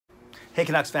Hey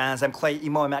Canucks fans, I'm Clay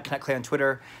Emo. I'm at Canuck Clay on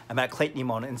Twitter. I'm at Clayton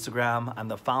Emo on Instagram. I'm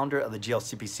the founder of the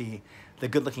GLCPC, the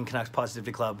Good Looking Canucks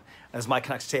Positivity Club. And it's my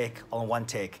Canucks take, all in one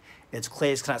take. It's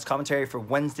Clay's Canucks commentary for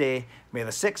Wednesday, May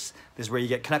the 6th. This is where you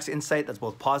get Canucks insight that's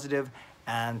both positive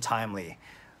and timely.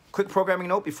 Quick programming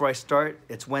note before I start.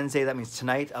 It's Wednesday, that means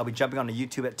tonight. I'll be jumping onto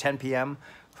YouTube at 10 p.m.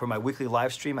 for my weekly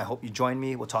live stream. I hope you join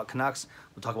me. We'll talk Canucks.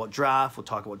 We'll talk about draft. We'll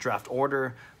talk about draft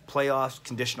order, playoffs,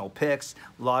 conditional picks,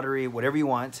 lottery, whatever you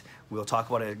want. We'll talk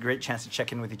about it. A great chance to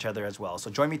check in with each other as well. So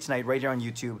join me tonight right here on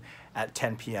YouTube at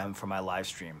 10 p.m. for my live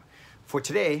stream. For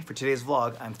today's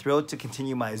vlog, I'm thrilled to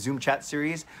continue my Zoom chat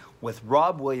series with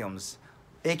Rob Williams,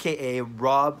 aka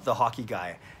Rob the Hockey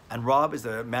Guy. And Rob is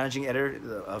the managing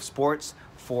editor of sports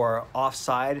for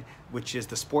Offside, which is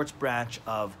the sports branch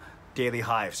of Daily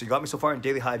Hive. So you got me so far, and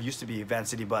Daily Hive used to be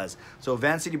Vancity Buzz. So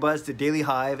Vancity Buzz to Daily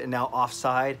Hive and now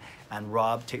Offside, and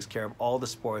Rob takes care of all the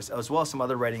sports as well as some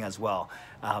other writing as well.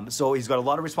 So he's got a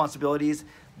lot of responsibilities,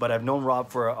 but I've known Rob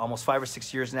for almost 5 or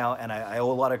 6 years now, and I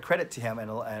owe a lot of credit to him,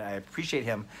 and I appreciate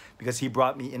him because he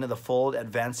brought me into the fold at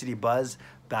Vancity Buzz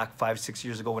back 5, 6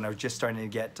 years ago when I was just starting to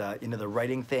get into the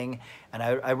writing thing. And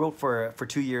I wrote for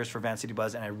 2 years for Vancity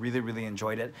Buzz, and I really, really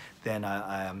enjoyed it. Then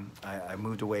I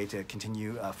moved away to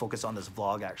continue focus on this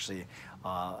vlog actually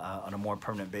on a more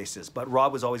permanent basis. But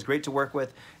Rob was always great to work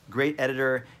with, great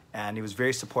editor, and he was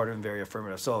very supportive and very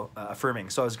affirmative. So affirming.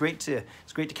 So it's great to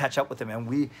catch up with him, and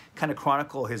we kind of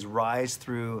chronicle his rise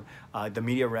through the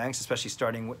media ranks, especially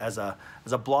starting as a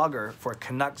blogger for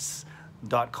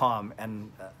Canucks.com,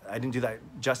 and I didn't do that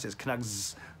justice.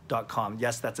 Canucks.com.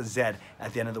 Yes, that's a Z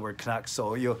at the end of the word Canucks.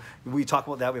 So we talk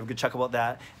about that. We have a good check about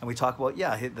that, and we talk about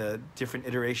the different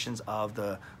iterations of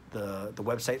the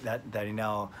website that he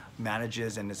now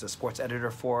manages and is a sports editor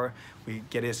for. We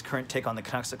get his current take on the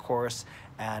Canucks, of course,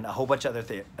 and a whole bunch of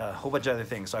other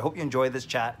things. So I hope you enjoy this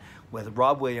chat with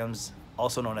Rob Williams,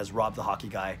 also known as Rob the Hockey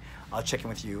Guy. I'll check in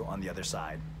with you on the other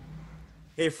side.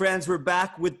 Hey friends, we're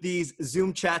back with these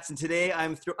Zoom chats, and today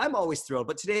I'm always thrilled,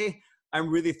 but today I'm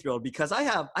really thrilled because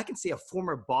I can see a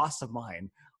former boss of mine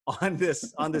on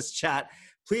this chat.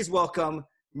 Please welcome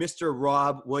Mr.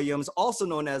 Rob Williams, also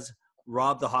known as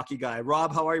Rob the Hockey Guy.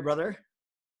 Rob, how are you, brother?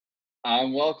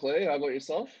 I'm well, Clay. How about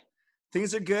yourself?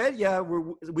 Things are good. Yeah,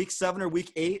 we're week 7 or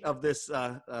week 8 of this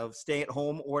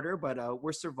stay-at-home order, but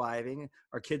we're surviving.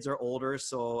 Our kids are older,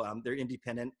 so they're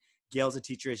independent. Gail's a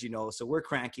teacher, as you know, so we're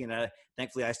cranky, and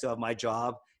thankfully I still have my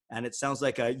job. And it sounds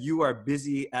like you are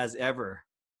busy as ever.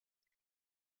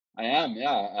 I am,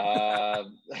 yeah.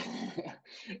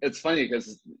 It's funny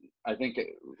because I think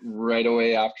right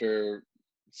away after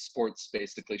sports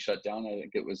basically shut down, I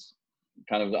think it was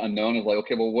kind of the unknown of like,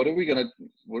 okay, well, what are we gonna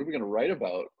write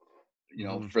about,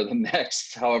 for the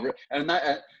next however, and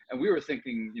we were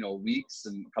thinking, weeks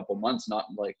and a couple months, not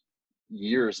like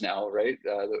years now, right?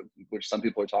 Which some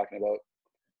people are talking about.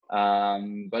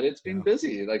 But it's been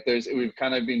busy. Like we've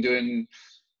kind of been doing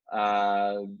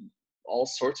all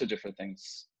sorts of different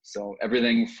things. So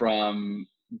everything from,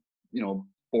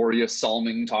 Boreas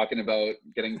Salming talking about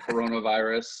getting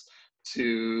coronavirus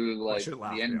to like the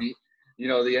NBA,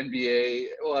 the NBA,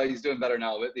 well, he's doing better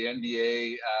now, but the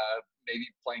NBA maybe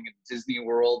playing in Disney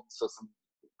World. So some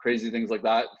crazy things like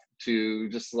that, to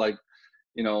just like,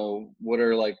 what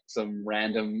are like some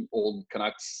random old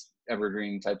Canucks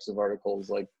evergreen types of articles,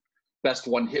 like best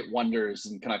one-hit wonders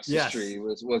in Canucks history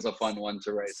was a fun one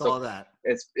to write. Saw that.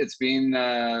 It's been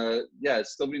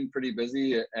it's still been pretty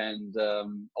busy, and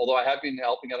although I have been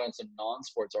helping out on some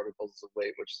non-sports articles of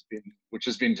late, which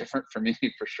has been different for me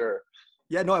for sure.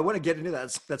 Yeah, no, I want to get into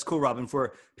that. That's cool, Rob. And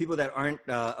for people that aren't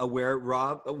aware,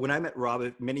 Rob, when I met Rob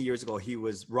many years ago, he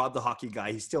was Rob the Hockey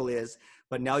Guy. He still is,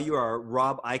 but now you are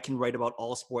Rob, I can write about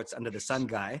all sports under the sun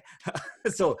guy.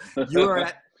 So you are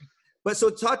at, but so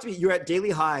talk to me, you're at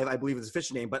Daily Hive, I believe is the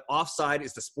official name, but Offside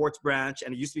is the sports branch,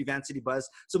 and it used to be Vancity Buzz.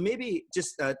 So maybe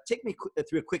just take me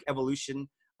through a quick evolution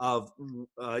of,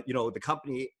 the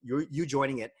company, you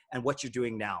joining it, and what you're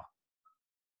doing now.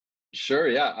 Sure,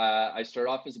 yeah. I started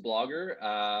off as a blogger,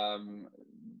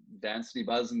 Vancity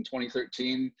Buzz in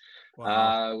 2013.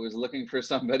 Wow. Was looking for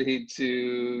somebody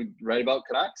to write about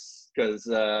Canucks because,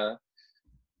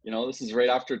 this is right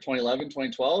after 2011,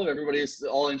 2012. Everybody's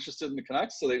all interested in the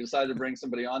Canucks, so they decided to bring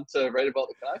somebody on to write about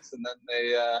the Canucks, and then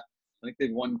I think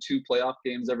they've won 2 playoff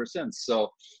games ever since. So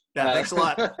yeah, thanks a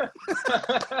lot.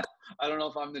 I don't know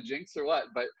if I'm the jinx or what,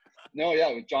 but no,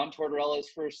 yeah. With John Tortorella's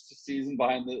first season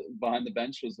behind the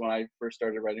bench was when I first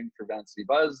started writing for Vancity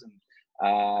Buzz,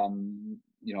 and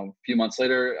a few months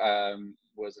later,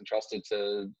 was entrusted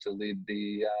to lead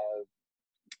the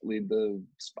lead the,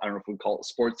 I don't know if we call it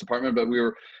sports department, but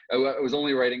I was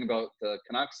only writing about the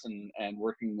Canucks and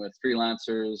working with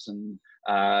freelancers and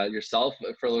yourself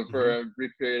for a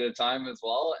brief period of time as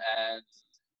well. And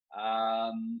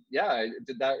yeah, I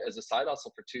did that as a side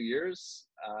hustle for 2 years.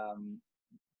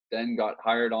 Then got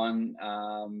hired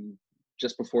on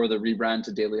just before the rebrand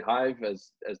to Daily Hive,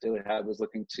 as Daily Hive was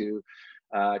looking to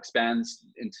expand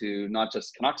into not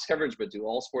just Canucks coverage, but do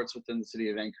all sports within the city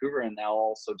of Vancouver, and now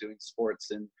also doing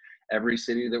sports in every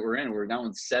city that we're in. We're now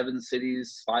in 7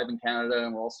 cities, 5 in Canada,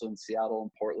 and we're also in Seattle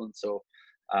and Portland. So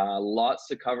lots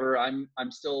to cover. I'm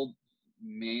still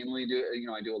mainly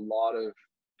I do a lot of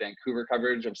Vancouver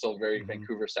coverage. I'm still very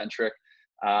Vancouver centric.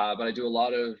 But I do a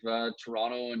lot of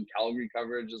Toronto and Calgary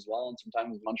coverage as well, and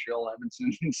sometimes Montreal,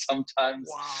 Edmonton,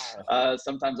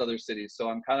 sometimes other cities. So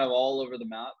I'm kind of all over the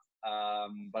map,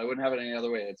 but I wouldn't have it any other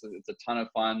way. It's a ton of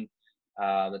fun.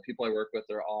 The people I work with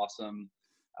are awesome,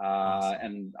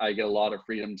 and I get a lot of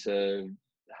freedom to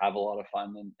have a lot of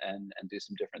fun and do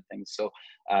some different things. So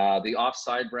the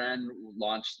Offside brand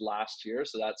launched last year,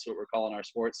 so that's what we're calling our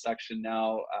sports section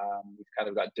now. We've kind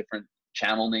of got different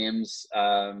channel names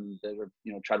that are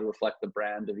try to reflect the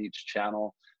brand of each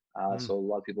channel. So a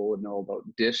lot of people would know about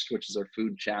Dished, which is our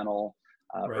food channel.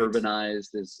 Urbanized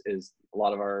is a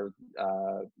lot of our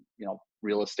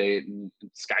real estate and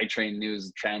SkyTrain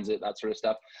news, transit, that sort of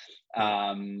stuff.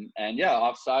 And yeah,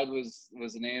 Offside was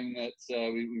a name that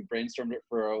we brainstormed it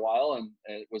for a while, and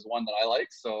it was one that I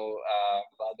liked, so I'm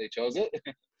glad they chose it.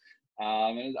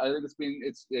 And I think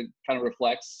it kind of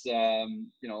reflects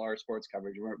our sports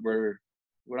coverage. We're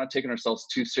not taking ourselves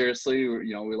too seriously.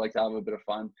 We like to have a bit of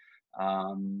fun,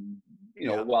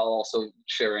 while also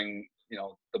sharing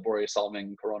the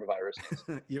Boreas-solving coronavirus.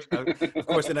 Of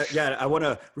course, and I want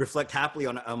to reflect happily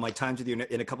on my times with you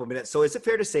in a couple of minutes. So is it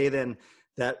fair to say then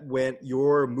that when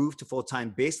your move to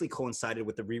full-time basically coincided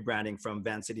with the rebranding from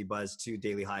Vancity Buzz to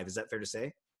Daily Hive? Is that fair to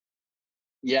say?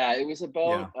 Yeah, it was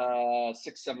about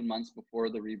 6-7 months before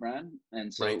the rebrand,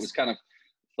 and so it was kind of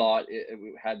thought it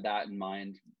had that in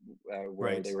mind,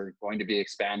 where they were going to be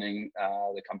expanding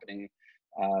the company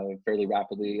fairly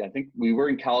rapidly. I think we were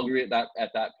in Calgary at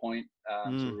that point, so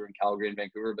we were in Calgary and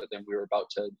Vancouver, but then we were about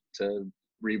to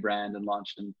rebrand and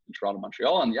launch in Toronto,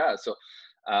 Montreal, and so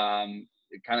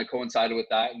it kind of coincided with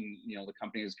that, and the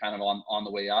company is kind of on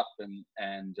the way up, and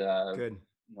good.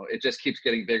 It just keeps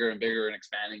getting bigger and bigger and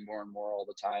expanding more and more all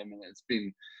the time. And it's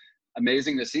been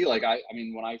amazing to see. Like, I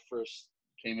mean, when I first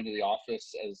came into the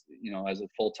office as a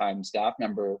full-time staff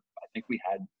member, I think we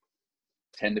had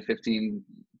 10 to 15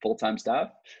 full-time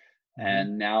staff.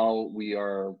 And now we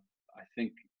are, I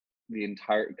think the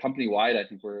entire company-wide, I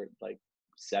think we're like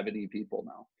 70 people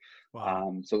now.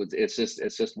 Wow. So it's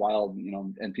just wild,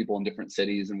 and people in different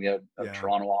cities, and we have a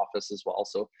Toronto office as well.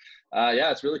 So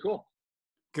it's really cool.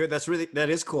 Good. That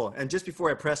is cool. And just before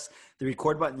I press the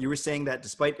record button, you were saying that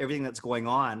despite everything that's going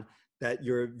on, that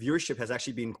your viewership has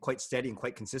actually been quite steady and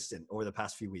quite consistent over the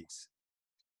past few weeks.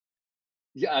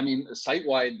 Yeah. I mean,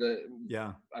 site-wide,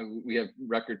 we have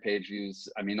record page views.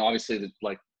 I mean, obviously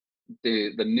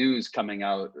the news coming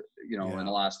out, in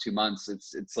the last 2 months,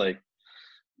 it's like,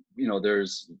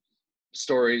 there's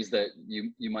stories that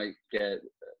you might get,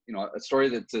 a story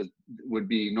that would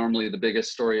be normally the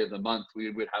biggest story of the month.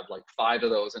 We would have like 5 of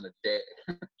those in a day.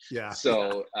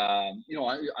 So,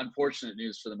 unfortunate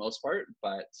news for the most part,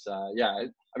 but I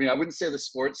mean, I wouldn't say the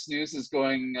sports news is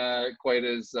going quite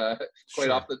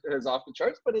off the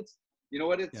charts, but it's,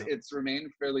 it's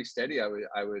remained fairly steady. I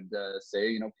would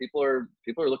say, people are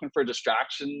looking for a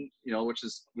distraction, which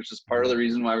is part of the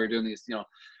reason why we're doing these,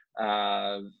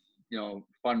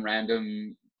 fun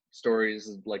random stories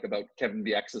like about Kevin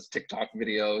BX's TikTok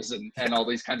videos and all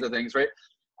these kinds of things, right?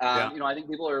 I think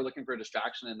people are looking for a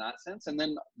distraction in that sense. And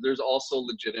then there's also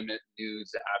legitimate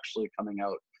news actually coming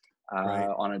out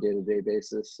on a day-to-day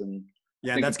basis. And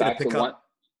and that's going to pick up.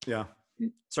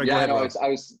 Sorry, go ahead. I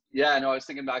was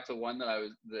thinking back to one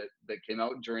that came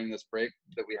out during this break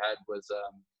that we had was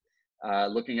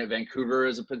looking at Vancouver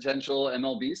as a potential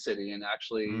MLB city, and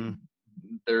actually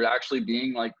there actually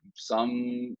being like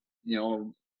some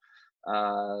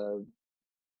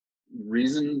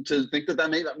reason to think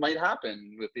that might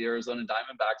happen with the Arizona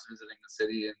Diamondbacks visiting the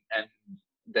city and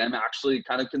them actually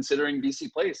kind of considering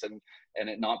BC Place and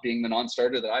it not being the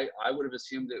non-starter that I would have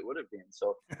assumed it would have been.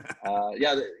 So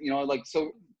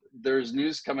so there's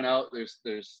news coming out.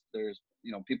 There's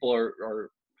people are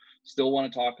still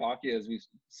want to talk hockey, as we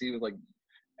see with like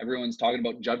everyone's talking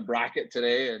about Judd Brackett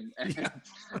today, and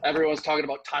everyone's talking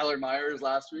about Tyler Myers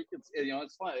last week. It's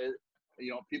fun.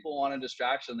 People want a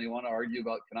distraction. They want to argue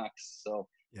about Canucks. So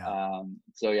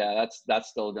So yeah, that's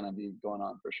still going to be going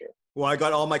on for sure. Well, I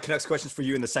got all my Canucks questions for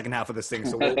you in the second half of this thing,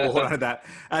 so we'll hold on to that.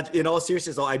 In all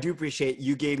seriousness, though, I do appreciate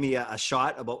you gave me a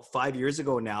shot about 5 years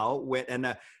ago now,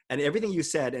 and everything you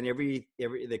said and every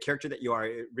the character that you are,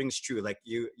 it rings true. Like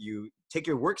you take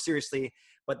your work seriously,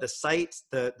 but the site,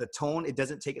 the tone, it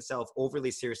doesn't take itself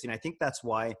overly seriously, and I think that's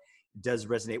why it does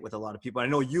resonate with a lot of people. I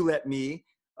know you let me.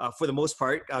 For the most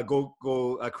part, go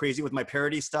crazy with my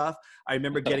parody stuff. I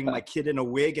remember getting my kid in a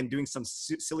wig and doing some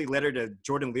silly letter to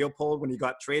Jordan Leopold when he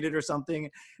got traded or something.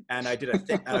 And I did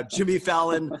a Jimmy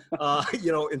Fallon,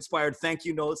 inspired thank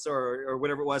you notes or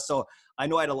whatever it was. So I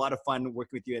know I had a lot of fun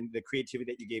working with you and the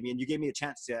creativity that you gave me. And you gave me a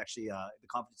chance to actually, the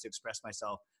confidence to express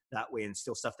myself that way, and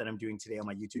still stuff that I'm doing today on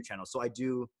my YouTube channel. So I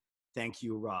do. Thank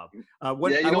you, Rob. I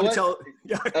was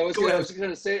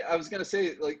gonna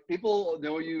say, like, people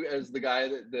know you as the guy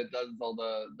that does all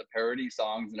the parody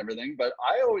songs and everything, but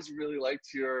I always really liked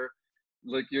your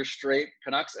straight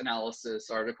Canucks analysis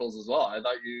articles as well. I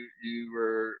thought you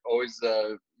were always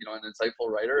an insightful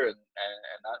writer and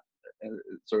that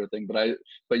sort of thing, but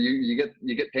you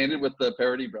get painted with the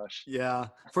parody brush.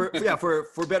 For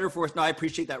better or for worse. No, I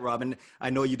appreciate that, Rob, and I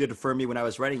know you did affirm me when I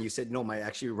was writing. You said no, my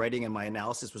actually writing and my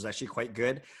analysis was actually quite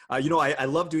good. I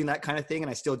love doing that kind of thing, and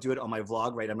I still do it on my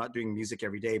vlog. Right, I'm not doing music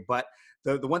every day, but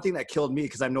the one thing that killed me,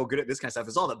 because I'm no good at this kind of stuff,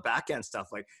 is all the back end stuff,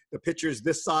 like the pictures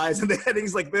this size and the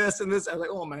headings like this and this. I was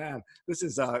like, oh man, this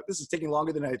is taking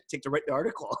longer than I take to write the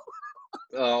article.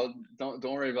 Don't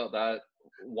worry about that.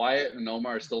 Wyatt and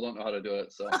Omar still don't know how to do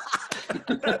it, so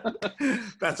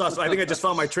that's awesome. I think I just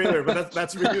found my trailer, but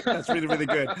that's really really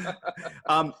good.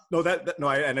 I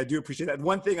do appreciate that.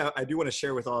 One thing I do want to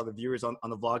share with all the viewers on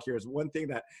the vlog here is one thing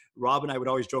that Rob and I would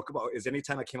always joke about is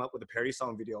anytime I came up with a parody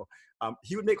song video,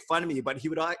 he would make fun of me, but he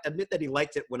would admit that he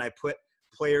liked it when I put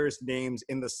players' names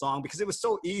in the song because it was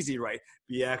so easy, right?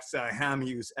 BX,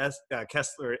 Hamhuis,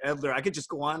 Kessler, Edler. I could just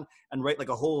go on and write like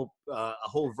a whole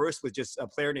verse with just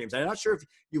player names. I'm not sure if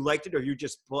you liked it or you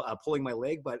just pulling my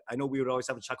leg, but I know we would always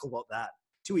have a chuckle about that.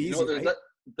 Too easy, right?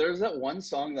 There's that one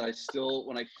song that I still,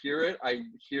 when I hear it, I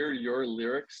hear your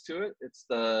lyrics to it. It's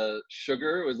the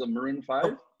Sugar. It was the Maroon 5.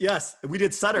 Oh, yes, we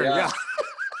did Sutter. Yeah,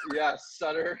 yeah,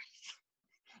 Sutter.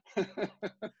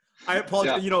 I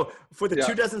apologize, for the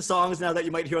 24 songs now that you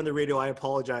might hear on the radio, I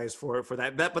apologize for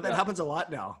that. But that happens a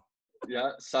lot now.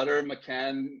 Yeah, Sutter,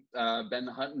 McCann, Ben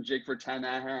Hunt, and Jake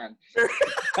Vertanahan.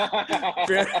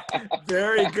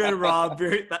 Very good, Rob.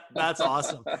 That's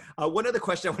awesome. One other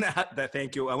question I want to ask,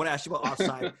 thank you. I want to ask you about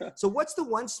offside. So what's the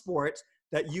one sport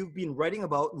that you've been writing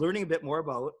about, learning a bit more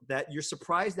about, that you're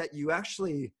surprised that you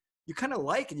kind of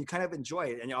like and you kind of enjoy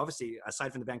it? And obviously,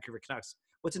 aside from the Vancouver Canucks,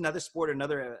 what's another sport or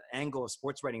another angle of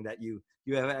sports writing that you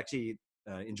have actually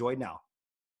enjoyed now?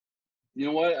 You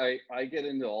know what? I get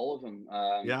into all of them.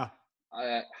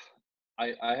 I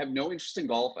have no interest in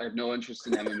golf. I have no interest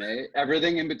in MMA.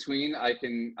 Everything in between, I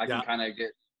can kind of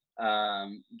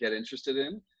get interested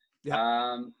in.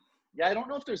 I don't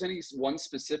know if there's any one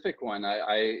specific one.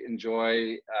 I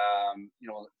enjoy,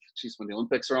 when the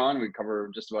Olympics are on, we cover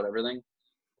just about everything.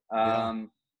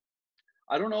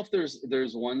 I don't know if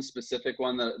there's one specific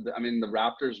one the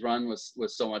Raptors run was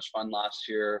so much fun last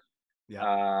year.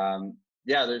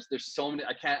 There's so many.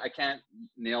 I can't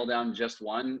nail down just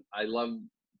one. I love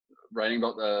writing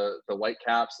about the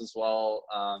Whitecaps as well.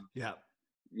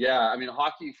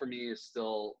 Hockey for me is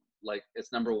still like,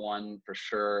 it's number one for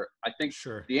sure. I think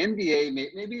the NBA,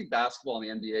 maybe basketball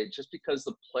and the NBA, just because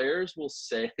the players will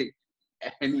say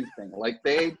anything, like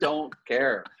they don't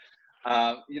care.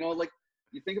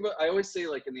 You think about, I always say,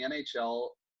 like in the NHL,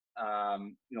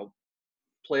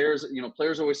 players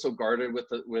are always so guarded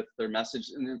with their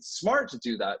message, and it's smart to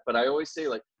do that. But I always say,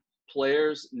 like,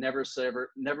 players never say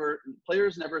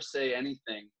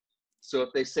anything. So if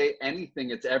they say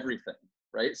anything, it's everything,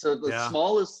 right? So the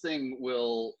smallest thing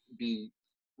will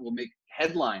make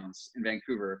headlines in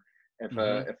Vancouver if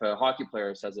a hockey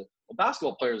player says it. Well,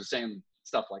 basketball players are saying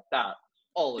stuff like that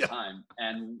all the time,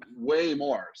 and way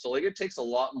more. So like, it takes a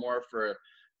lot more for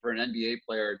an NBA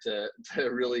player to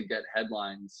really get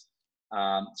headlines.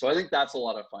 So I think that's a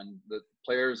lot of fun. The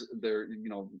players, they're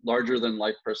larger than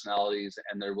life personalities,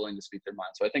 and they're willing to speak their mind.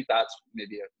 So I think that's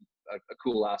maybe a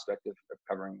cool aspect of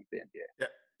covering the NBA.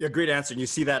 Yeah, great answer. And you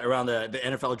see that around the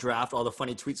NFL draft, all the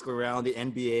funny tweets go around the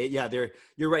NBA. Yeah,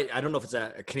 you're right. I don't know if it's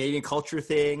a Canadian culture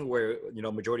thing where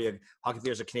majority of hockey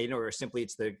players are Canadian, or simply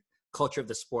it's the culture of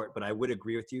the sport, but I would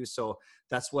agree with you. So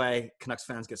that's why Canucks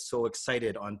fans get so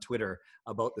excited on Twitter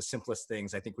about the simplest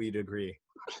things. I think we'd agree.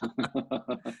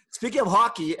 Speaking of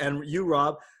hockey, and you,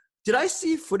 Rob, did I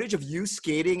see footage of you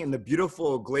skating in the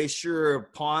beautiful glacier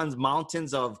ponds,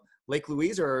 mountains of Lake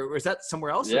Louise, or is that somewhere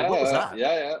else? Yeah, or what was that?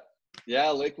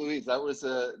 Yeah, Lake Louise. That was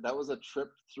a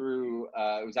trip through.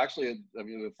 It was actually,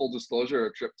 full disclosure,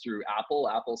 a trip through Apple.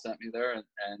 Apple sent me there, and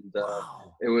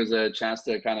Wow. it was a chance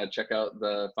to kind of check out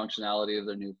the functionality of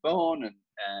their new phone, and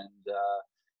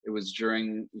it was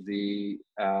during the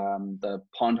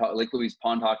Lake Louise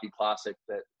Pond Hockey Classic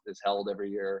that is held every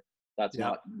year. That's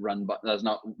not run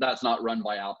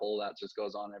by Apple. That just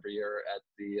goes on every year at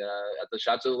the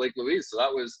Chateau de Lake Louise. So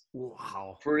that was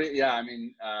pretty. Yeah, I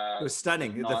mean, it was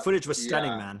stunning. The footage was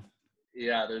stunning, man.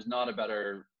 Yeah, there's not a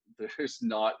better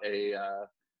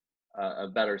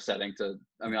setting to.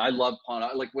 I mean, I love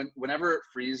pond. Like whenever it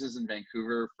freezes in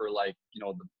Vancouver for like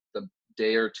the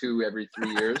day or two every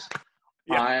 3 years.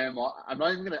 Yeah. I'm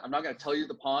not gonna tell you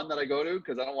the pond that I go to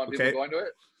because I don't want people going to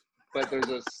it. But there's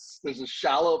a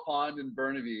shallow pond in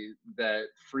Burnaby that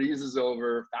freezes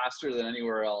over faster than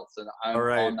anywhere else, and I'm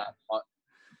on that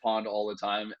pond all the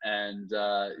time. And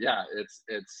so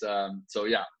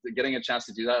yeah, getting a chance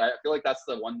to do that, I feel like that's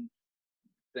the one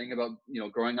thing about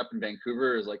growing up in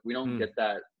Vancouver is like we don't get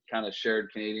that kind of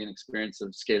shared Canadian experience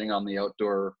of skating on the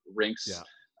outdoor rinks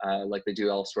like they do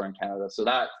elsewhere in Canada. So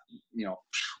that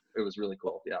it was really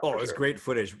cool. Yeah. Oh, it was great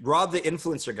footage. Rob the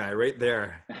influencer guy right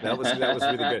there. That was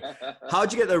really good.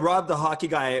 How'd you get the Rob the hockey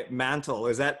guy mantle?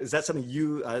 Is that something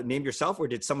you named yourself, or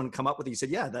did someone come up with it? You said,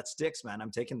 yeah, that sticks, man.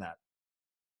 I'm taking that.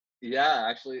 Yeah,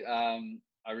 actually,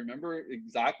 I remember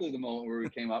exactly the moment where we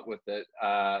came up with it.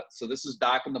 So this was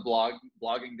back in the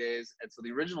blogging days. And so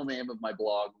the original name of my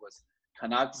blog was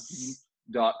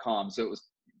Canucks.com. So it was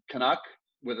Canuck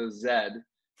with a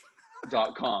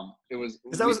Z.com. It was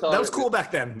that was cool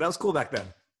back then. That was cool back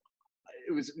then.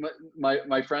 It was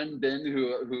my friend Ben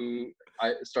who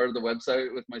I started the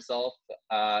website with myself.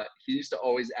 He used to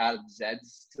always add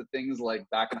Z's to things like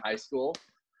back in high school,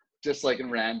 just like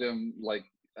in random like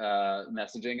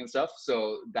messaging and stuff.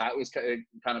 So that was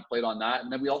kind of played on that.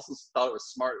 And then we also thought it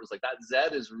was smart. It was like that Z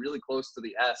is really close to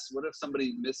the S. What if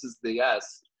somebody misses the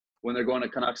S when they're going to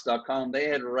Canucks.com? They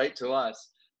head right to us.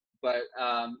 But,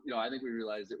 I think we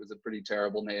realized it was a pretty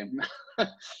terrible name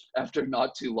after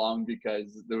not too long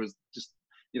because there was just,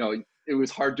 it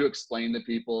was hard to explain to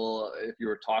people if you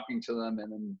were talking to them,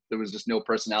 and then there was just no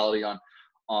personality on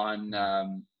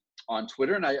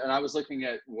Twitter. And I was looking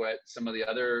at what some of the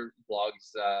other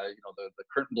blogs, the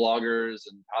current bloggers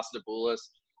and Pasadaboulos,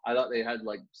 I thought they had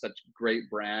like such great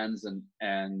brands and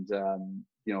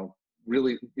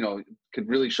really, could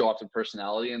really show off the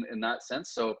personality in that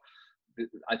sense. So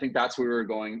I think that's what we were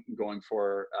going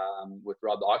for with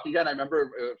Rob the Hockey Guy. And I remember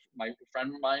my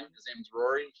friend of mine, his name's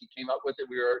Rory, he came up with it.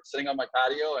 We were sitting on my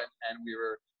patio and we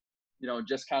were,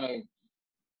 just kind of,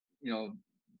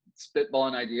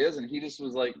 spitballing ideas. And he just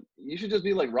was like, you should just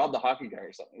be like Rob the Hockey Guy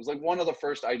or something. It was like one of the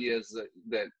first ideas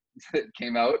that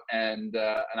came out. And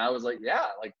I was like, yeah,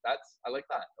 like I like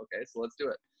that. Okay, so let's do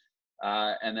it.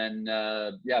 And then,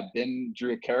 Ben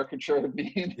drew a caricature of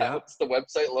me and that's the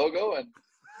website logo.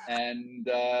 And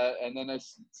then I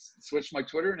switched my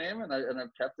Twitter name and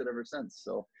I've kept it ever since.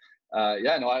 So, I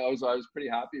was pretty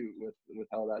happy with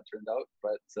how that turned out.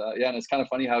 But and it's kind of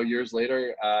funny how years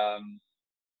later,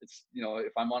 it's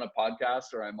if I'm on a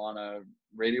podcast or I'm on a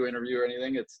radio interview or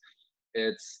anything,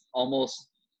 it's almost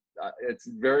it's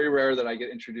very rare that I get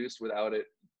introduced without it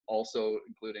also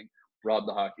including Rob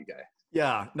the Hockey Guy.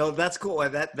 Yeah, no, that's cool.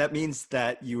 That means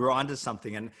that you were onto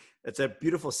something, and it's a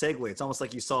beautiful segue. It's almost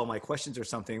like you saw my questions or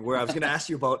something, where I was going to ask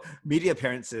you about media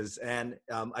appearances. And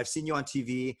I've seen you on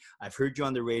TV. I've heard you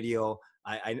on the radio.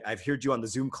 I've heard you on the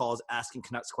Zoom calls asking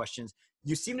Canucks questions.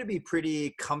 You seem to be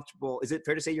pretty comfortable. Is it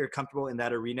fair to say you're comfortable in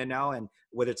that arena now, and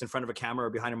whether it's in front of a camera or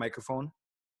behind a microphone?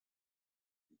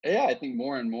 Yeah, I think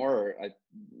more and more.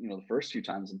 The first few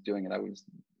times of doing it, I was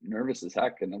nervous as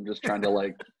heck, and I'm just trying to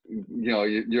like,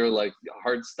 you're like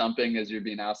hard stumping as you're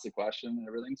being asked the question and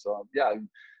everything. So yeah, I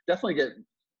definitely get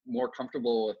more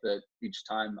comfortable with it each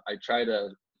time. I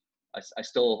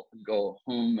still go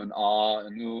and and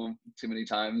too many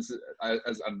times,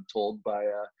 as I'm told by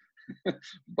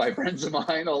by friends of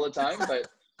mine all the time. But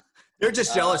they're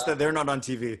just jealous that they're not on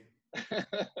TV.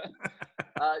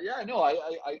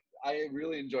 I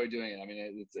really enjoy doing it. I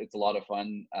mean, it's a lot of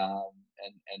fun and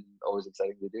always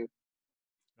exciting to do.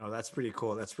 Oh, that's pretty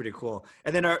cool. That's pretty cool.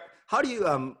 And then how do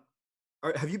you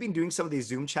have you been doing some of these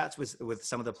Zoom chats with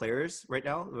some of the players right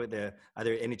now, with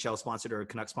either NHL sponsored or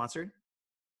Canucks sponsored?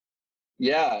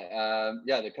 Yeah,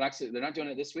 the Canucks, they're not doing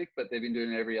it this week, but they've been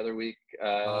doing it every other week,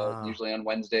 usually on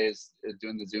Wednesdays,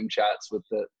 doing the Zoom chats with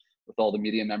all the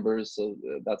media members. So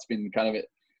that's been kind of it.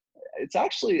 It's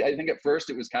actually, I think at first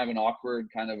it was kind of an awkward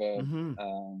kind of a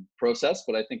process,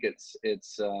 but I think it's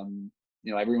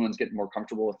everyone's getting more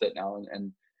comfortable with it now,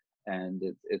 and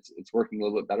it's working a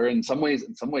little bit better. In some ways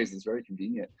it's very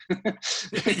convenient.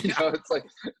 It's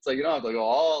like you don't have to go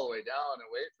all the way down and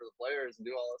wait for the players and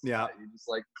do all this. Yeah.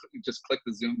 You just click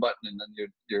the Zoom button and then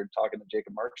you're talking to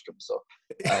Jacob Markstrom. So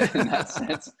in that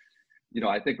sense,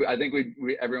 I think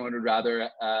we everyone would rather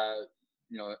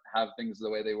have things the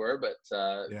way they were, but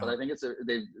I think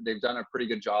they've done a pretty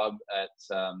good job at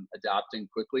adapting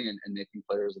quickly and making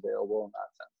players available in that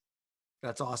sense.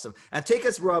 That's awesome. And take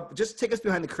us, Rob, just take us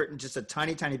behind the curtain just a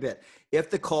tiny, tiny bit. If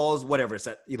the call's, whatever, it's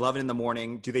at 11 in the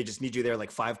morning, do they just need you there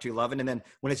like 5 to 11? And then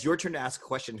when it's your turn to ask a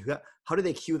question, how do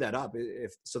they queue that up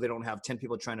so they don't have 10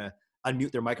 people trying to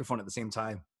unmute their microphone at the same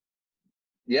time?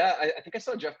 Yeah, I think I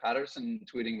saw Jeff Patterson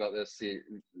tweeting about this,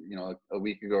 a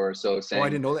week ago or so, saying, I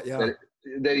didn't know that. Yeah.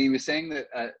 That he was saying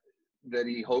that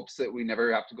he hopes that we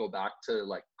never have to go back to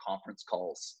like conference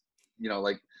calls,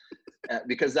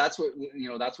 because that's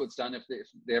what's done. If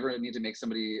they ever need to make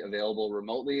somebody available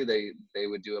remotely, they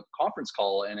would do a conference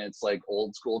call, and it's like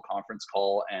old school conference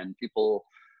call, and people,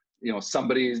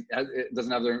 somebody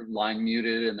doesn't have their line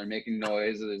muted and they're making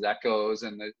noise, and there's echoes,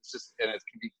 and it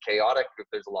can be chaotic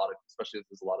especially if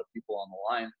there's a lot of people on the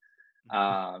line.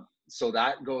 So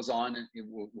that goes on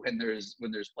when there's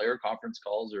player conference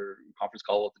calls or conference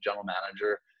call with the general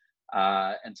manager.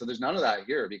 And so there's none of that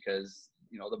here, because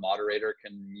the moderator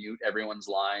can mute everyone's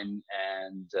line,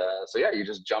 and you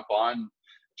just jump on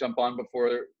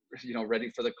before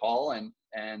ready for the call.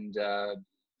 And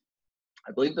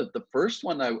I believe that the first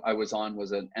one I was on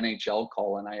was an NHL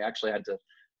call, and I actually had to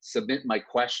submit my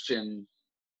question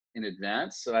in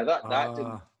advance. So I thought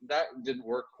that didn't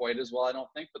work quite as well, I don't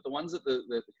think. But the ones that the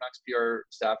Canucks PR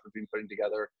staff have been putting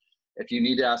together, if you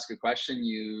need to ask a question,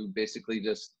 you basically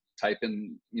just type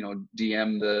in,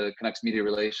 DM the Canucks media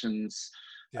relations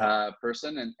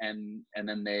person, and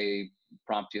then they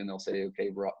prompt you and they'll say, okay,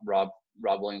 Rob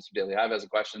Williams from Daily Hive has a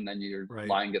question. Then your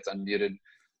line gets unmuted,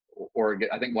 or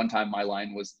I think one time my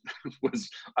line was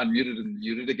unmuted and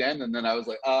muted again, and then I was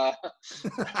like,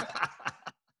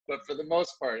 But for the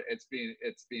most part, it's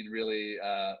been really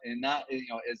in that,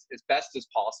 as best as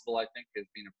possible. I think it's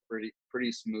been a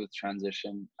pretty smooth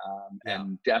transition,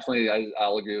 and definitely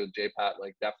I'll agree with JPat,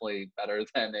 like definitely better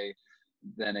than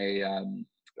a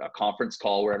conference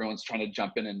call where everyone's trying to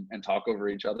jump in and talk over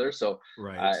each other. So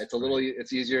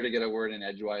it's easier to get a word in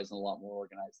edgewise and a lot more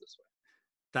organized this way.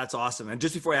 That's awesome. And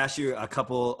just before I ask you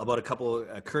about a couple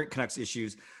current Canucks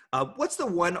issues, what's the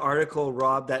one article,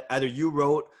 Rob, that either you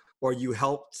wrote or you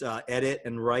helped edit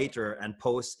and write and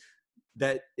post,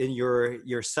 that in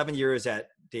your 7 years at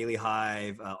Daily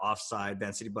Hive, Offside,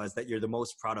 Vancity Buzz, that you're the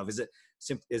most proud of? Is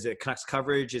it Canucks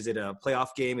coverage? Is it a playoff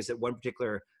game? Is it one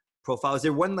particular profile? Is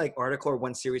there one like article or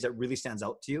one series that really stands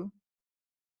out to you?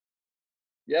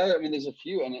 Yeah, I mean, there's a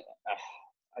few, and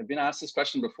I've been asked this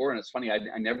question before, and it's funny.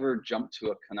 I never jumped to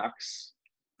a Canucks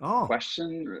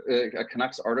question, a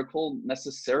Canucks article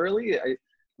necessarily. I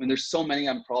mean, there's so many.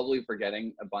 I'm probably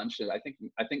forgetting a bunch. I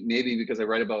think maybe because I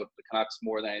write about the Canucks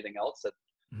more than anything else,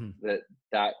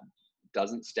 that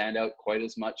doesn't stand out quite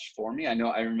as much for me. I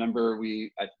remember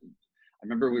we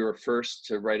were first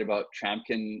to write about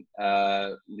Trampkin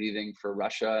leaving for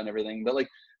Russia and everything. But like,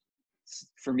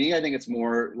 for me, I think it's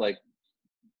more like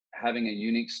having a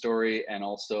unique story, and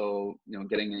also,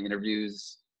 getting the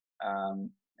interviews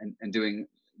and doing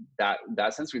that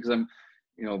sense, because I'm,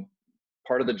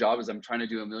 part of the job is I'm trying to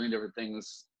do a million different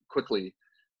things quickly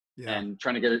and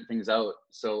trying to get things out.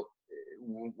 So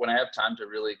when I have time to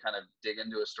really kind of dig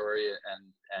into a story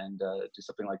and do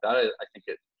something like that, I think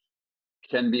it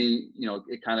can be,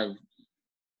 it kind of,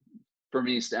 for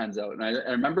me, stands out. And I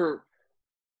remember,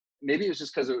 maybe it was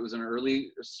just because it was an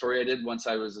early story I did once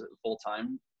I was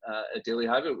full-time at Daily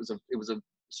Hive. It was a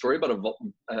story about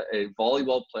a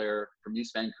volleyball player from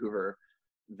East Vancouver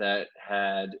that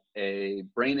had a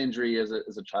brain injury as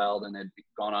a child, and had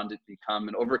gone on to become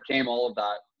and overcame all of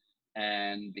that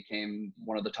and became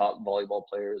one of the top volleyball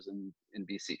players in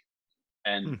BC.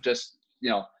 And just,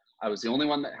 I was the only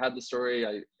one that had the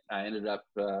story. I ended up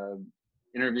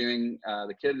interviewing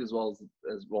the kid as well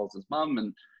as his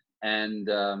mom, and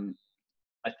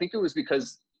I think it was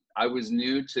because I was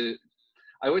new to.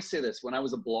 I always say this: when I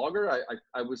was a blogger,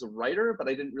 I was a writer, but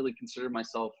I didn't really consider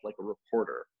myself like a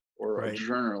reporter or a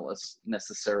journalist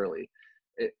necessarily.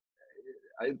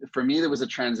 For me, there was a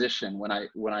transition when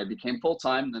I became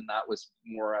full-time. Then I was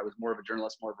more of a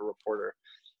journalist, more of a reporter,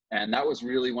 and that was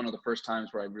really one of the first times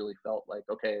where I really felt like,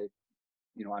 okay,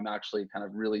 I'm actually kind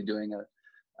of really doing a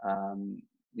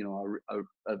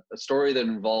story that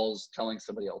involves telling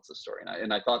somebody else's story,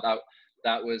 and I thought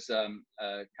that was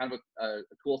kind of a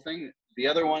cool thing. The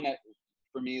other one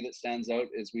for for me that stands out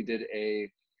is we did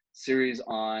a series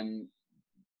on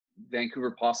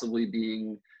Vancouver possibly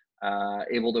being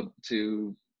able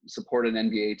to support an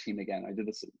NBA team again. I did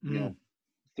this, you know,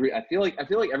 I feel like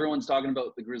everyone's talking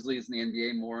about the Grizzlies and the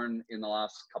NBA more in the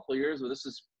last couple of years, but this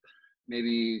is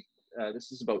maybe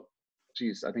this is about,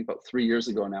 I think about 3 years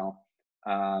ago now.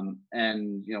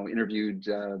 And you know, interviewed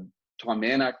Tom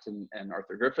Manak and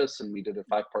Arthur Griffiths, and we did a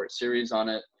 5-part series on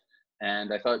it.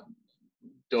 And I thought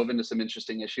dove into some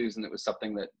interesting issues, and it was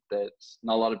something that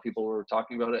not a lot of people were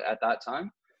talking about it at that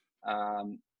time.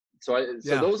 So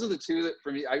those are the two that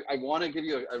for me, I want to give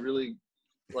you a really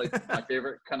like my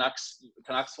favorite Canucks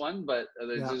one, but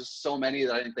there's just so many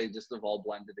that I think they just have all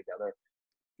blended together.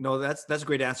 No, that's a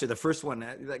great answer. The first one,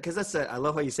 because I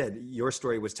love how you said your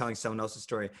story was telling someone else's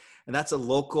story, and that's a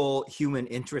local human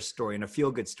interest story and a feel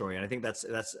good story. And I think that's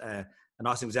an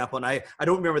awesome example. And I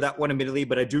don't remember that one immediately,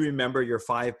 but I do remember your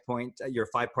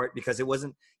 5-part, because it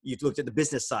wasn't, you looked at the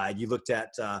business side, you looked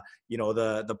at, you know,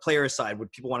 the player side,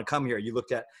 would people want to come here? You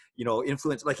looked at, you know,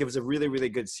 influence, like it was a really, really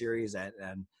good series.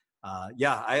 And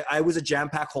I was a jam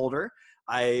pack holder.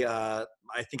 I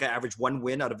think I averaged 1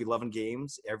 win out of 11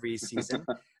 games every season.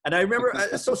 And I remember,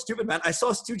 it's so stupid, man. I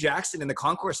saw Stu Jackson in the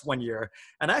concourse one year,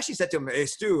 and I actually said to him, "Hey,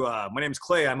 Stu, my name's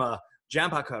Clay. I'm a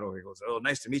jam pack holder." He goes, "Oh,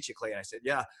 nice to meet you, Clay." And I said,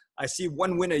 "Yeah, I see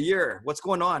 1 win a year. What's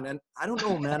going on?" And I don't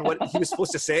know, man, what he was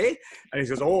supposed to say. And he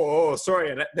goes, "Oh,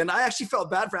 sorry." And then I actually felt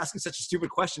bad for asking such a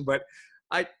stupid question, but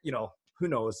you know, who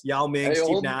knows? Yao Ming,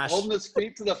 Steve Nash. Holding his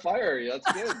feet to the fire.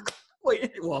 That's good.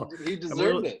 well, he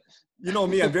deserved it. You know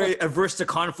me, I'm very averse to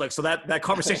conflict, so that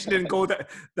conversation didn't go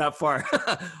that far.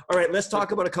 All right, let's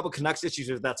talk about a couple Canucks issues,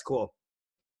 if that's cool.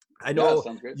 I know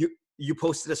you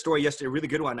posted a story yesterday, a really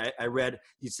good one. I read,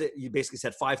 you basically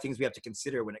said 5 things we have to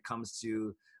consider when it comes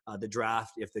to the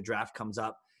draft, if the draft comes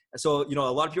up. So, you know, a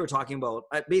lot of people are talking about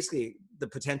basically the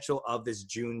potential of this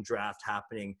June draft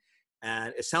happening.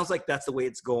 And it sounds like that's the way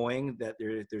it's going, that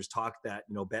there's talk that,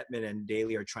 you know, Bettman and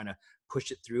Daly are trying to push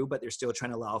it through, but they're still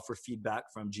trying to allow for feedback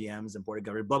from GMs and board of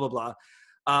governors, blah, blah, blah.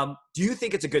 Do you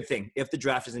think it's a good thing if the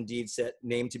draft is indeed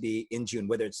named to be in June,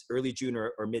 whether it's early June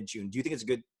or mid-June? Do you think it's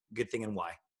a good thing, and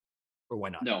why? Or why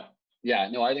not? No. Yeah,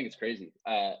 no, I think it's crazy.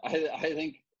 I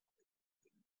think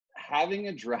having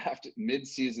a draft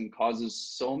mid-season causes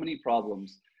so many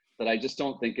problems that I just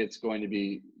don't think it's going to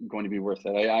be worth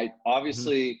it. I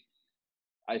obviously,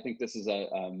 I think this is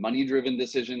a money-driven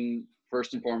decision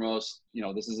first and foremost. You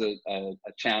know, this is a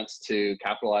chance to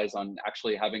capitalize on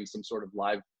actually having some sort of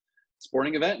live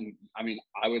sporting event. And I mean,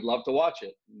 I would love to watch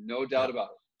it, no doubt about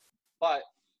it. But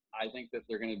I think that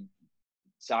they're going to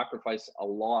sacrifice a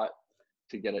lot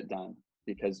to get it done,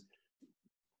 because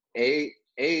they're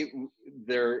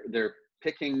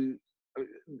picking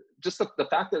just the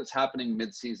fact that it's happening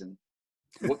mid-season.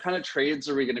 What kind of trades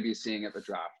are we going to be seeing at the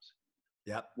draft?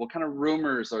 Yep. What kind of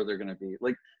rumors are there going to be?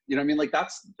 Like, you know what I mean? Like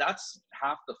that's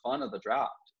half the fun of the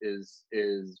draft is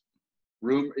the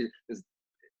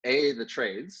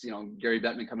trades, you know, Gary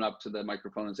Bettman coming up to the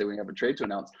microphone and say we have a trade to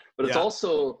announce, but it's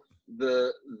also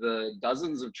the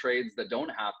dozens of trades that don't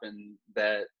happen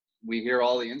that we hear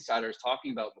all the insiders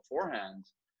talking about beforehand.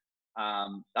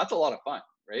 That's a lot of fun,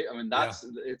 right? I mean,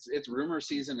 it's rumor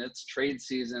season, it's trade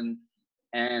season.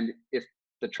 And if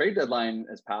the trade deadline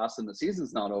has passed and the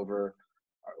season's not over,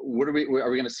 are we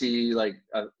going to see like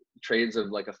trades of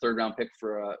like a 3rd round pick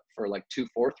for like 2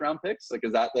 4th round picks? Like,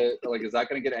 is that is that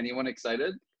going to get anyone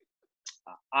excited?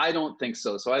 I don't think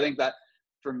so. So I think that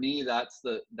for me, that's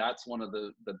one of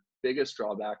the biggest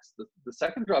drawbacks. The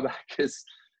second drawback is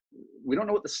we don't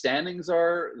know what the standings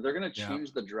are. They're going to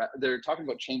change the draft. They're talking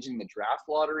about changing the draft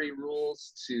lottery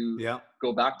rules to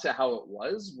go back to how it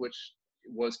was, which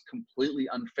was completely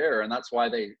unfair. And that's why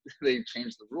they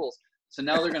changed the rules. So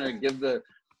now they're going to give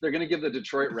the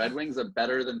Detroit Red Wings a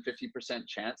better than 50%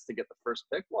 chance to get the first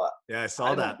pick. What? Yeah, I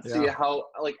saw that. See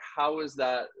how is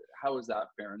that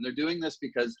fair? And they're doing this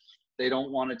because they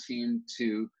don't want a team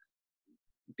to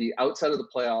be outside of the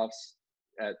playoffs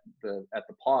at the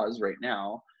pause right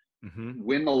now,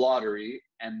 win the lottery,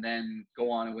 and then go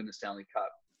on and win the Stanley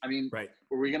Cup. I mean,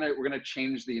 we're gonna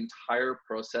change the entire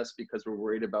process because we're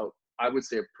worried about, I would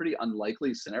say, a pretty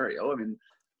unlikely scenario. I mean,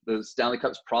 the Stanley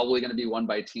Cup's probably going to be won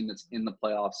by a team that's in the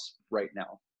playoffs right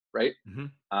now, right?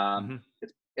 And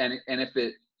if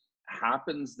it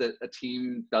happens that a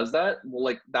team does that, well,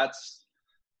 like that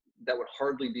would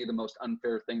hardly be the most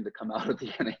unfair thing to come out of the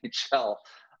NHL.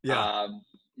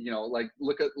 You know, like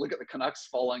look at the Canucks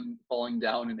falling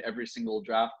down in every single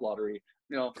draft lottery.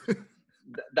 You know,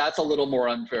 that's a little more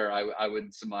unfair, I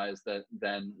would surmise,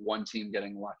 than one team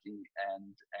getting lucky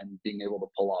and being able to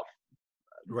pull off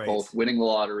both winning the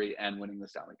lottery and winning the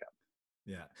Stanley Cup.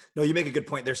 Yeah. No, you make a good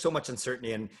point. There's so much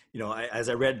uncertainty. And, as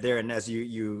I read there and as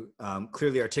you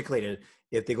clearly articulated,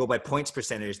 if they go by points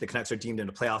percentage, the Canucks are deemed in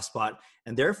a playoff spot.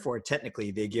 And therefore,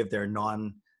 technically, they give their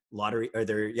non-lottery or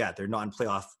their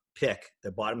non-playoff pick,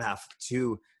 the bottom half,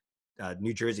 to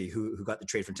New Jersey, who got the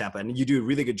trade from Tampa. And you do a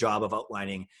really good job of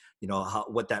outlining,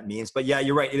 what that means. But yeah,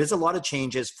 you're right. It is a lot of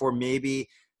changes for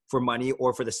money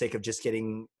or for the sake of just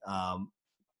getting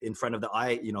in front of the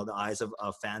eyes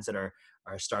of fans that are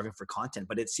starving for content.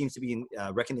 But it seems to be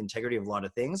wrecking the integrity of a lot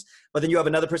of things. But then you have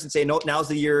another person say, no, now's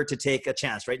the year to take a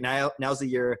chance, right? Now's the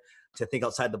year to think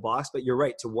outside the box. But you're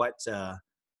right. To what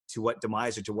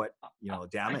demise or to what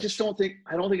damage? I don't think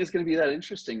it's going to be that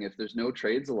interesting if there's no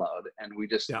trades allowed, and we're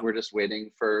just waiting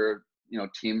for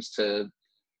teams to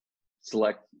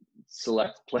select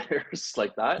players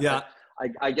like that. Yeah.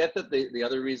 I get that the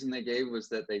other reason they gave was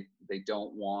that they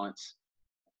don't want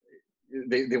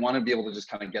they want to be able to just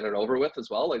kind of get it over with as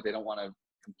well. Like they don't want to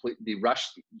be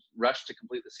rushed to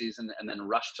complete the season and then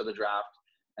rush to the draft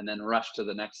and then rush to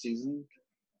the next season.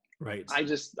 Right. I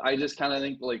just kind of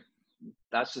think like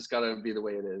that's just got to be the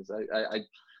way it is. I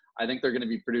think they're going to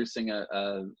be producing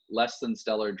a less than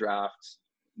stellar draft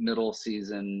middle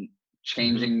season,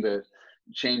 changing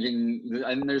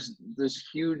and there's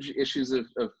huge issues of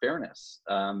fairness.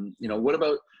 What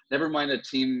about, never mind a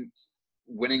team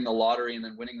winning the lottery and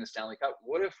then winning the Stanley Cup?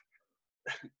 What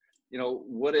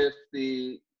if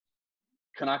the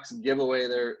Canucks give away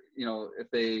their,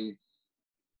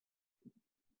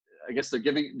 I guess they're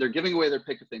giving away their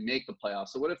pick if they make the playoffs.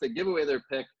 So what if they give away their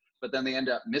pick, but then they end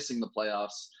up missing the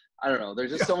playoffs? I don't know.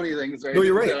 There's just so many things, right? No,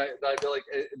 you're right. That I feel like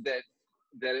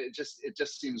that it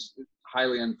just seems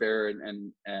highly unfair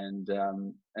and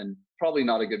probably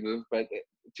not a good move. But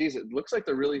geez, it looks like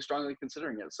they're really strongly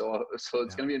considering it. So it's going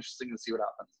to be interesting to see what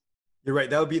happens. You're right.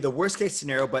 That would be the worst case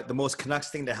scenario, but the most Canucks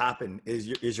thing to happen is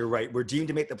you're right. We're deemed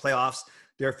to make the playoffs.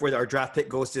 Therefore, our draft pick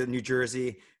goes to New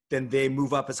Jersey. Then they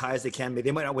move up as high as they can.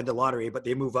 They might not win the lottery, but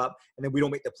they move up, and then we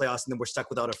don't make the playoffs, and then we're stuck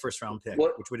without a first round pick,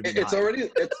 which would have been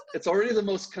it's already the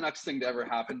most Canucks thing to ever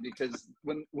happen, because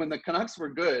when the Canucks were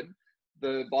good,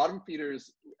 the bottom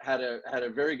feeders had a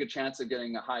very good chance of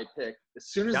getting a high pick. As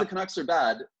soon as the Canucks are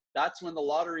bad, that's when the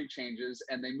lottery changes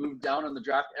and they move down in the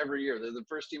draft every year. They're the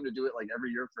first team to do it like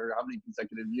every year for how many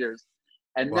consecutive years.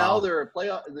 And now they're a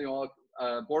playoff,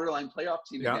 borderline playoff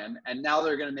team again. And now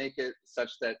they're going to make it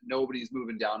such that nobody's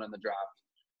moving down in the draft.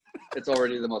 It's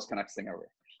already the most Canucks thing ever.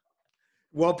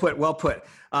 Well put. One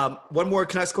more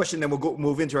Canucks question, then we'll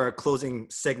move into our closing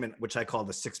segment, which I call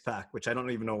the six pack, which I don't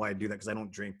even know why I do that because I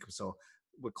don't drink. So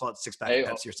we'll call it six pack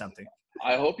Pepsi or something.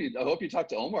 I hope you talk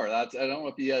to Omar. I don't know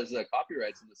if he has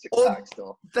copyrights in the six pack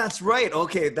still. That's right.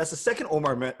 Okay, that's the second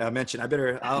Omar mentioned.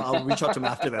 I'll reach out to him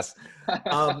after this.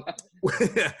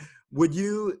 Would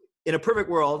you, in a perfect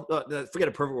world, forget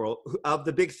a perfect world, of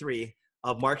the big three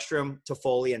of Markstrom,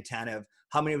 Toffoli, and Tanev,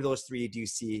 how many of those three do you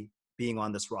see being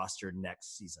on this roster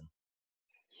next season?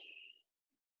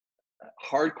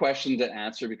 Hard question to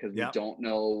answer because we don't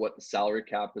know what the salary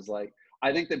cap is like.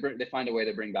 I think they find a way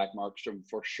to bring back Markstrom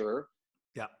for sure.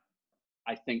 Yeah.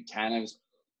 I think Tanev's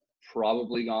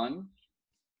probably gone.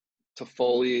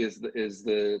 Toffoli is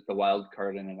the wild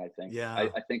card in it, I think. Yeah.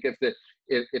 I think if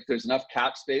there's enough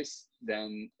cap space,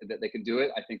 then that they can do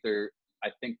it. I think it's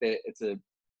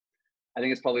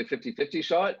probably a 50-50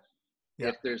 shot. Yeah.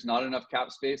 If there's not enough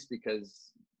cap space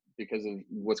because of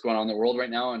what's going on in the world right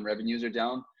now and revenues are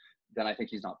down, then I think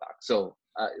he's not back. So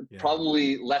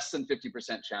probably less than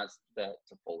 50% chance that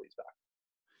Toffoli's back.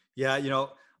 Yeah,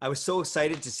 I was so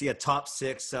excited to see a top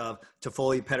six of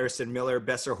Toffoli, Pettersson, Miller,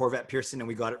 Besser, Horvat, Pearson, and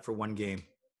we got it for one game,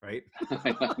 right?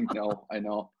 I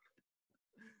know.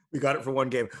 We got it for one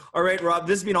game. All right, Rob,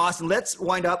 this has been awesome. Let's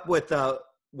wind up with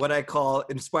what I call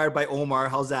inspired by Omar.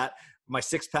 How's that? My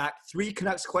six pack, 3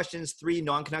 Canucks questions, 3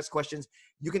 non-Canucks questions.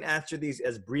 You can answer these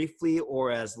as briefly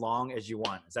or as long as you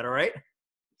want. Is that all right?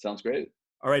 Sounds great.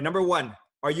 All right, number 1,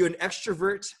 are you an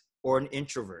extrovert or an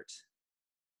introvert?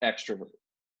 Extrovert.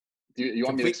 Do you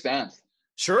want me to expand?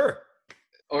 Sure.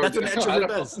 That's what an extrovert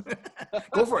does.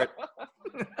 Go for it.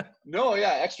 No,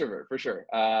 yeah, extrovert for sure.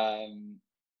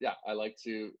 Yeah, I like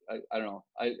to. I don't know.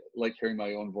 I like hearing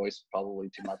my own voice probably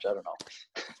too much. I don't know.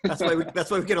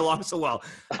 That's why we get along so well.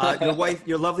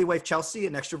 Your lovely wife Chelsea,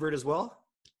 an extrovert as well.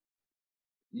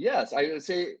 Yes, I would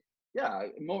say. Yeah,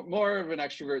 more of an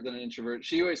extrovert than an introvert.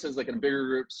 She always says like in bigger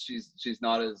groups, she's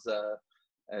not as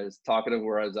talkative,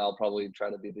 whereas I'll probably try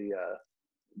to be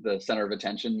the center of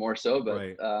attention more so.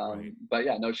 But right. But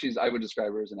yeah, no, I would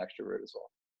describe her as an extrovert as well.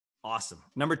 Awesome.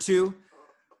 Number 2,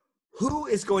 Who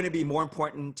is going to be more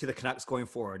important to the Canucks going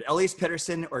forward? Elias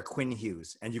Pettersson or Quinn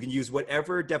Hughes? And you can use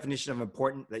whatever definition of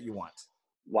important that you want.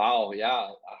 Wow. Yeah.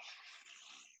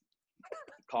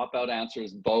 Cop-out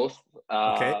answers both.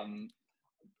 Okay.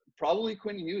 Probably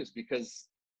Quinn Hughes, because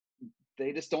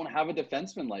they just don't have a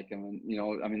defenseman like him. And, you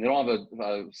know, I mean, they don't have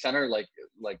a center like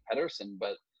Pettersson,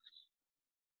 but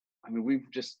I mean, we've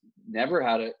just never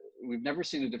had it. We've never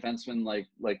seen a defenseman like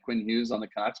Quinn Hughes on the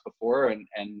Canucks before. And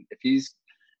if he's,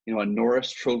 you know, a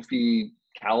Norris Trophy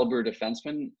caliber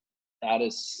defenseman, that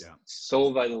is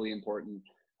so vitally important.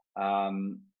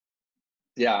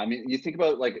 Yeah, I mean, you think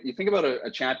about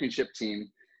a championship team.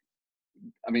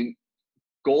 I mean,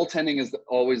 goaltending is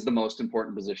always the most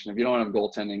important position. If you don't have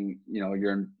goaltending, you know,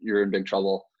 you're in big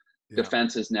trouble. Yeah.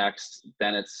 Defense is next,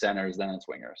 then it's centers, then it's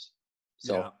wingers.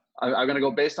 So I'm going to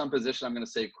go based on position. I'm going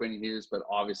to say Quinn Hughes, but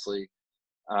obviously,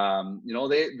 you know,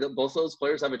 both those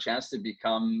players have a chance to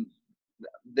become.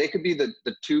 They could be the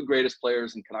two greatest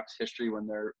players in Canucks history when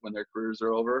their careers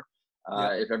are over.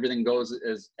 If everything goes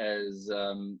as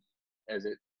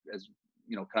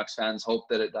you know, Canucks fans hope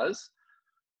that it does,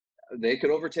 they could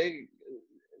overtake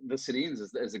the Sedins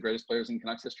as the greatest players in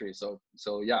Canucks history. So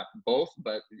yeah, both.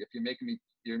 But if you're making me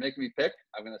pick,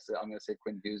 I'm gonna say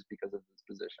Quinn Hughes because of his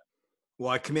position. Well,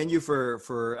 I commend you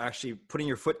for actually putting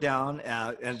your foot down,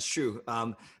 and it's true.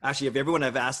 Actually, if everyone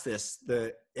I've asked this,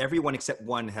 everyone except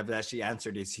one have actually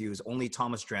answered is Hughes. Only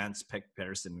Thomas Drance picked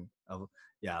Pettersson.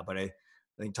 But I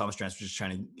think Thomas Drance was just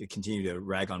trying to continue to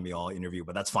rag on me all interview,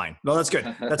 but that's fine. No, that's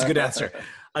good. That's a good answer.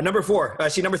 Number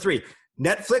 3,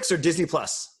 Netflix or Disney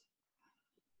Plus?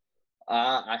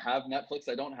 I have Netflix.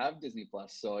 I don't have Disney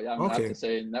Plus, so yeah, I'm gonna have to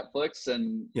say Netflix.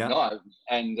 And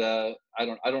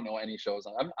I don't know any shows.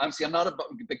 I'm not a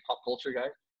big pop culture guy.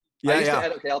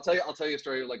 I'll tell you a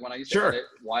story. Like when I used to edit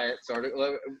Wyatt's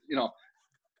article, you know,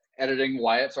 editing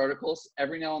Wyatt's articles,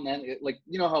 every now and then, like,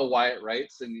 you know how Wyatt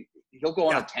writes, and he'll go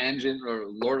on a tangent or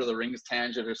Lord of the Rings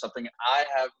tangent or something. I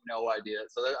have no idea.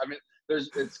 So I mean,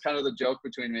 it's kind of the joke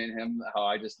between me and him, how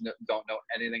I just don't know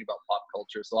anything about pop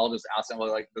culture. So I'll just ask him,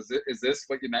 well, like, is this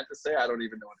what you meant to say? I don't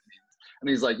even know what it means. And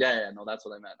he's like, yeah, no, that's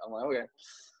what I meant. I'm like, okay.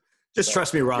 Just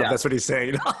trust me, Rob. That's what he's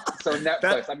saying. So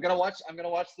Netflix. I'm gonna watch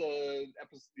the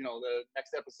episode. You know, the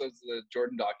next episodes of the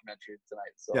Jordan documentary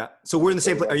tonight. So yeah. So we're in the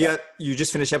same place. You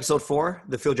just finished episode 4,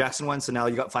 the Phil Jackson one. So now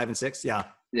you got 5 and 6. Yeah.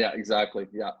 Yeah. Exactly.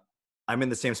 Yeah. I'm in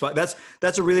the same spot. That's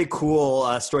a really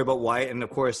cool story about Wyatt. And of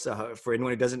course, for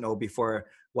anyone who doesn't know, before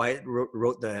Wyatt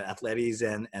wrote the Athletes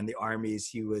and the Armies,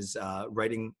 he was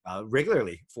writing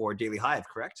regularly for Daily Hive,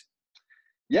 correct?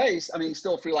 Yeah, he's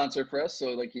still a freelancer for us,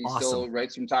 so like he still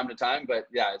writes from time to time. But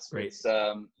yeah, it's his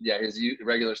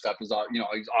regular stuff is, you know,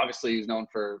 he's known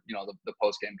for, you know, the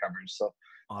post game coverage. So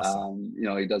you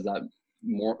know, he does that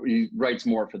more. He writes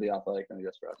more for the Athletic than he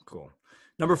does for us. Cool.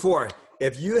 Number 4,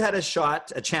 if you had a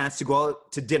chance to go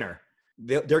out to dinner,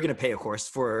 they're going to pay, of course,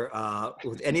 for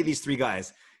with any of these 3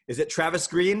 guys. Is it Travis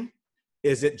Green?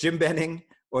 Is it Jim Benning?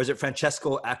 Or is it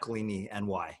Francesco Aquilini, and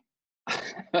why?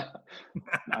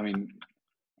 I mean,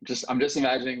 I'm just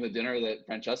imagining the dinner that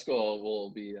Francesco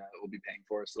will be paying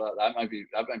for. So that might be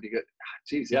good.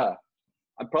 Jeez, yeah.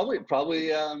 I'm probably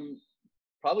Aquilini.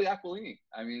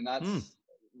 I mean, that's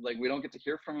like, we don't get to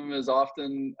hear from him as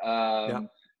often.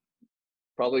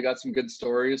 Probably got some good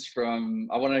stories from.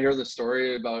 I want to hear the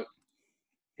story about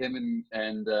him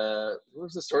and what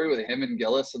was the story with him and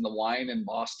Gillis and the wine in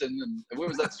Boston, and what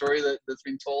was that story that's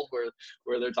been told where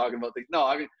they're talking about things? No,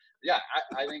 I mean, yeah,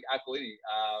 I think Aquilini.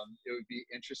 It would be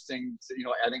interesting to, you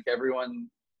know, I think everyone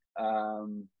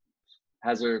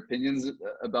has their opinions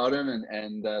about him,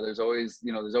 and there's always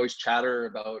chatter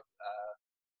about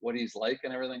what he's like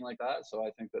and everything like that. So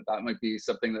I think that might be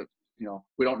something that, you know,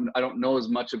 I don't know as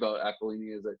much about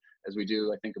Aquilini as we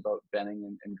do, I think, about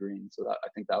Benning and Green. So I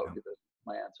think that would be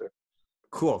my answer.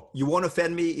 Cool. You won't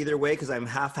offend me either way, because I'm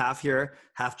half here,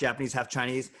 half Japanese, half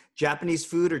Chinese. Japanese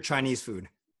food or Chinese food?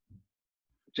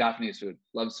 Japanese food.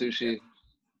 Love sushi.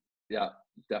 Yeah,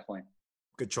 definitely.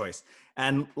 Good choice.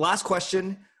 And last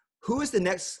question, who is the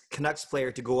next Canucks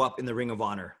player to go up in the Ring of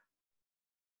Honor?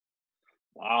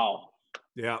 Well,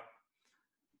 Yeah.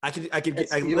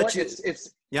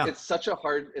 It's such a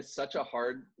hard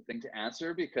thing to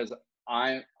answer, because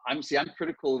I'm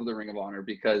critical of the Ring of Honor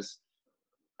because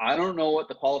I don't know what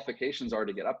the qualifications are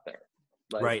to get up there.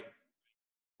 Like, right.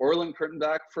 Orland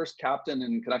Kurtenbach, first captain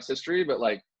in Canucks history, but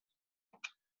like,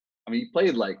 I mean, he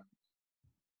played like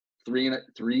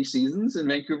three seasons in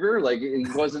Vancouver. Like, he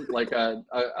wasn't like a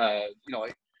you know.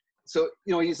 So,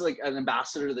 you know, he's like an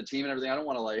ambassador to the team and everything. I don't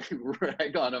want to like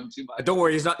rag on him too much. Don't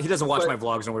worry, he doesn't watch my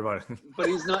vlogs. Don't worry about it. But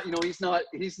he's not, you know, he's not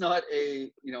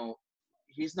a, you know,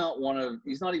 he's not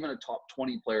even a top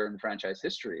 20 player in franchise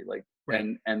history. Like, right.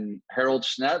 and Harold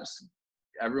Schneps,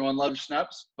 everyone loves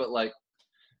Schneps, but like,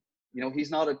 you know,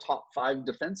 he's not a top 5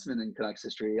 defenseman in Canucks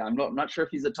history. I'm not sure if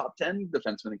he's a top 10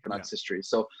 defenseman in Canucks history.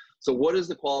 So what is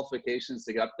the qualifications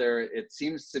to get up there? It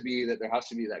seems to be that there has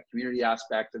to be that community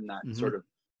aspect and that sort of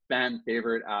fan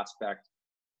favorite aspect.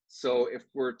 So if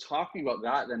we're talking about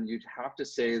that, then you'd have to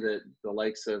say that the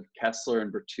likes of Kessler and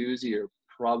Bertuzzi are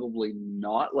probably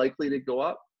not likely to go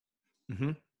up.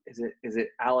 Is it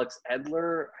Alex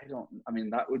Edler? I mean,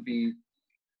 that would be.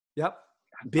 Yep.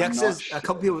 Bieksa's a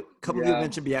couple people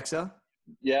mentioned Bieksa.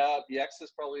 Yeah,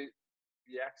 Bieksa's probably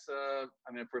Bieksa.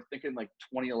 I mean, if we're thinking like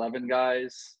 2011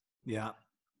 guys. Yeah.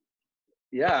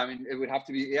 I mean, it would have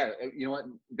to be. Yeah, you know what?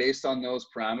 Based on those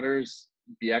parameters,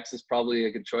 BX is probably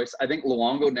a good choice. I think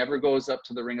Luongo never goes up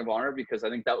to the Ring of Honor because I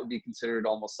think that would be considered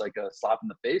almost like a slap in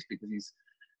the face because he's,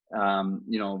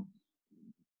 you know,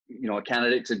 a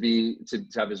candidate to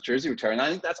have his jersey retired. And I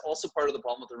think that's also part of the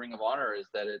problem with the Ring of Honor is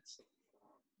that it's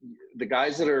the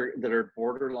guys that are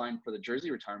borderline for the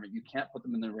jersey retirement. You can't put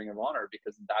them in the Ring of Honor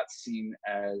because that's seen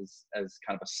as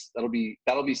kind of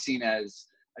that'll be seen as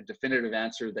a definitive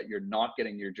answer that you're not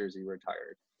getting your jersey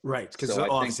retired. Right. Because so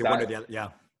obviously one or the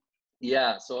other.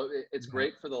 Yeah, so it's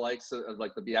great for the likes of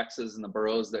like the BXs and the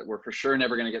Burrows that were for sure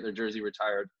never going to get their jersey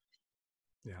retired.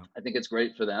 Yeah, I think it's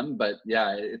great for them, but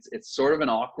yeah, it's sort of an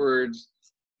awkward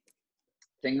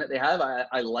thing that they have.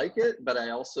 I like it, but I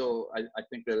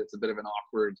think that it's a bit of an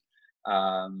awkward,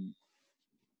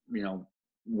 you know,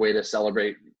 way to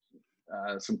celebrate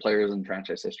some players in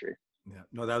franchise history. Yeah,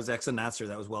 no, that was an excellent answer.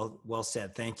 That was well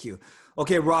said. Thank you.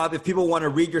 Okay, Rob, if people want to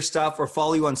read your stuff or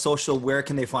follow you on social, where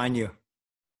can they find you?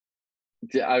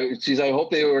 Yeah, I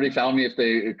hope they already found me if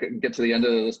they get to the end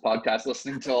of this podcast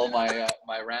listening to all my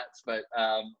my rants. But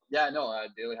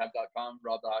dailyhive.com,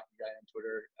 Rob the Hockey Guy on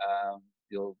Twitter.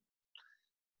 You'll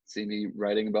see me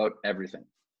writing about everything.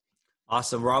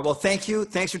 Awesome, Rob. Well, thank you.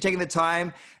 Thanks for taking the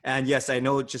time. And yes, I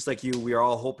know just like you, we are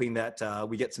all hoping that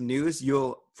we get some news.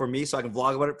 For me, so I can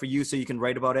vlog about it, for you, so you can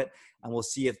write about it. And we'll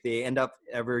see if they end up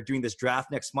ever doing this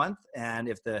draft next month and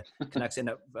if the Canucks end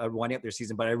up winding up their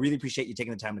season. But I really appreciate you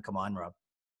taking the time to come on, Rob.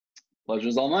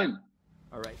 Pleasure's all mine.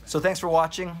 All right. So thanks for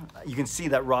watching. You can see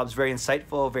that Rob's very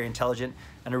insightful, very intelligent,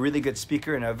 and a really good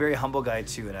speaker, and a very humble guy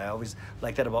too. And I always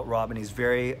like that about Rob, and he's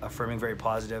very affirming, very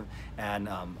positive. And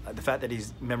the fact that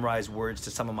he's memorized words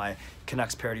to some of my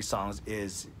Canucks parody songs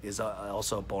is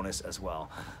also a bonus as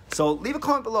well. So leave a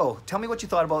comment below. Tell me what you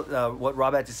thought about what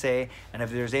Rob had to say, and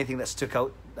if there's anything that stuck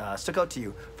out to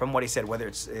you from what he said, whether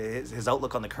it's his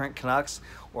outlook on the current Canucks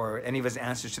or any of his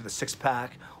answers to the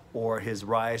six-pack or his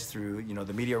rise through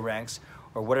the media ranks,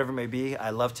 or whatever it may be. I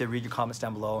love to read your comments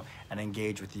down below and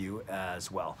engage with you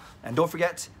as well. And don't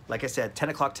forget, like I said, 10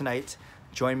 o'clock tonight,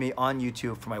 join me on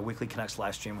YouTube for my weekly Canucks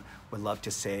live stream. Would love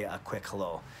to say a quick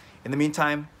hello. In the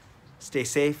meantime, stay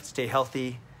safe, stay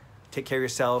healthy, take care of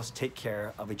yourselves, take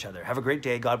care of each other. Have a great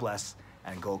day, God bless,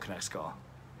 and go Canucks go.